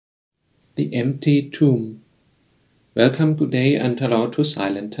The Empty Tomb. Welcome, good day, and hello to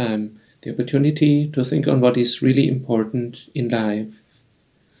Silent Time, the opportunity to think on what is really important in life.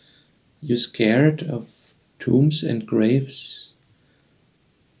 You scared of tombs and graves?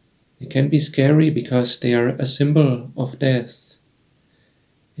 They can be scary because they are a symbol of death,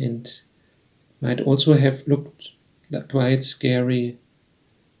 and might also have looked quite scary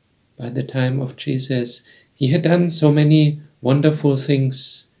by the time of Jesus. He had done so many wonderful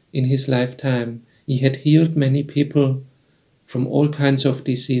things in his lifetime. He had healed many people from all kinds of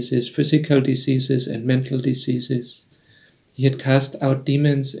diseases, physical diseases and mental diseases. He had cast out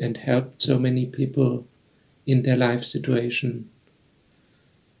demons and helped so many people in their life situation.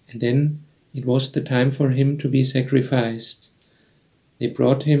 And then it was the time for him to be sacrificed. They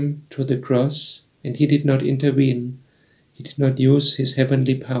brought him to the cross, and he did not intervene. He did not use his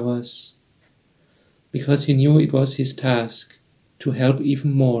heavenly powers, because he knew it was his task to help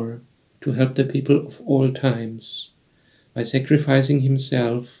even more, to help the people of all times, by sacrificing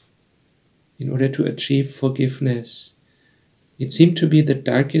himself in order to achieve forgiveness. It seemed to be the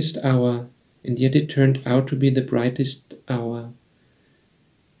darkest hour, and yet it turned out to be the brightest hour.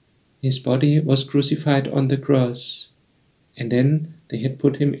 His body was crucified on the cross, and then they had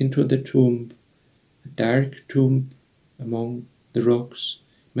put him into the tomb, a dark tomb among the rocks.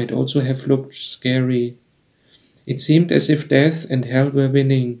 Might also have looked scary. It seemed as if death and hell were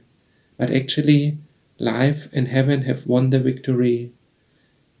winning, but actually life and heaven have won the victory.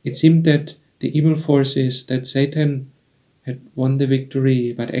 It seemed that the evil forces, that Satan had won the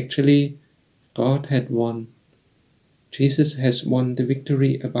victory, but actually God had won. Jesus has won the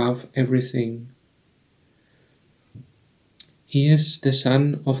victory above everything. He is the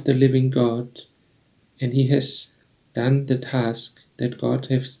Son of the living God, and he has done the task that God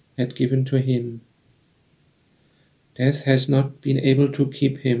had given to him. Death has not been able to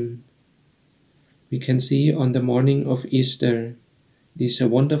keep him. We can see on the morning of Easter, this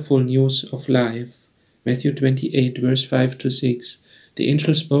wonderful news of life. Matthew 28, verse 5 to 6. The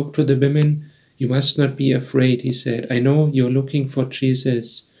angel spoke to the women. "You must not be afraid," he said. "I know you're looking for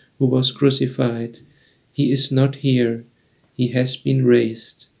Jesus, who was crucified. He is not here. He has been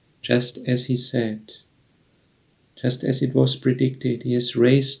raised, just as he said. Just as it was predicted, he is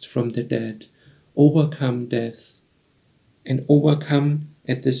raised from the dead, overcome death, and overcome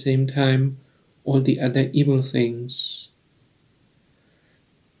at the same time all the other evil things.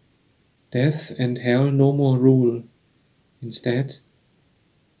 Death and hell no more rule. Instead,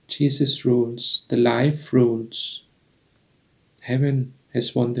 Jesus rules, the life rules. Heaven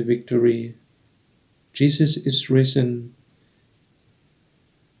has won the victory. Jesus is risen,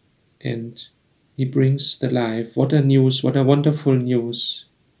 and he brings the life. What a news, what a wonderful news.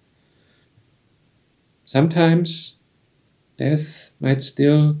 Sometimes death might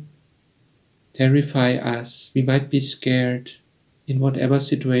still terrify us. We might be scared in whatever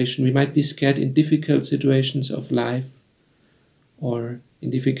situation. We might be scared in difficult situations of life or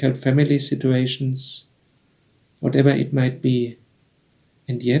in difficult family situations, whatever it might be.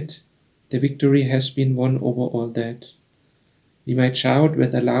 And yet, the victory has been won over all that. We might shout,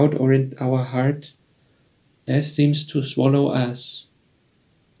 whether loud or in our heart, death seems to swallow us,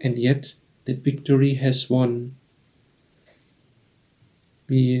 and yet the victory has won.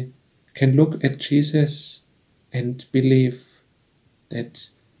 We can look at Jesus and believe that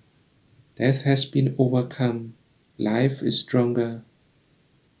death has been overcome. Life is stronger.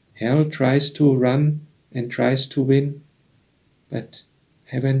 Hell tries to run and tries to win, but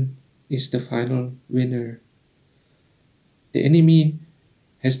heaven is the final winner. The enemy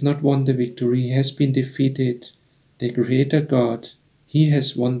has not won the victory. He has been defeated. The Creator God, he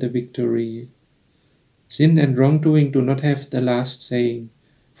has won the victory. Sin and wrongdoing do not have the last saying.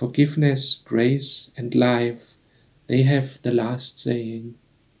 Forgiveness, grace, and life, they have the last saying.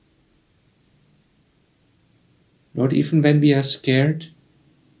 Lord, even when we are scared,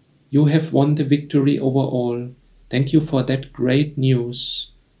 you have won the victory over all. Thank you for that great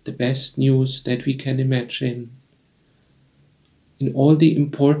news, the best news that we can imagine. In all the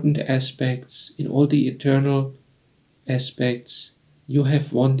important aspects, in all the eternal aspects, you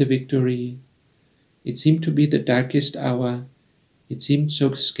have won the victory. It seemed to be the darkest hour. It seemed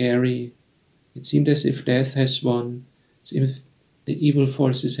so scary. It seemed as if death has won, as if the evil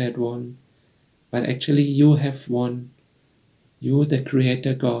forces had won. But actually you have won. You, the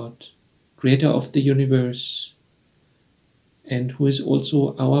Creator God, Creator of the universe, and who is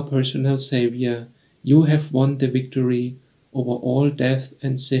also our personal Savior. You have won the victory over all death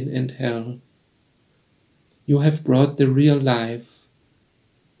and sin and hell. You have brought the real life,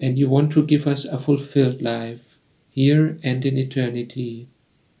 and you want to give us a fulfilled life, here and in eternity.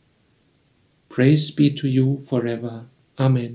 Praise be to you forever. Amen.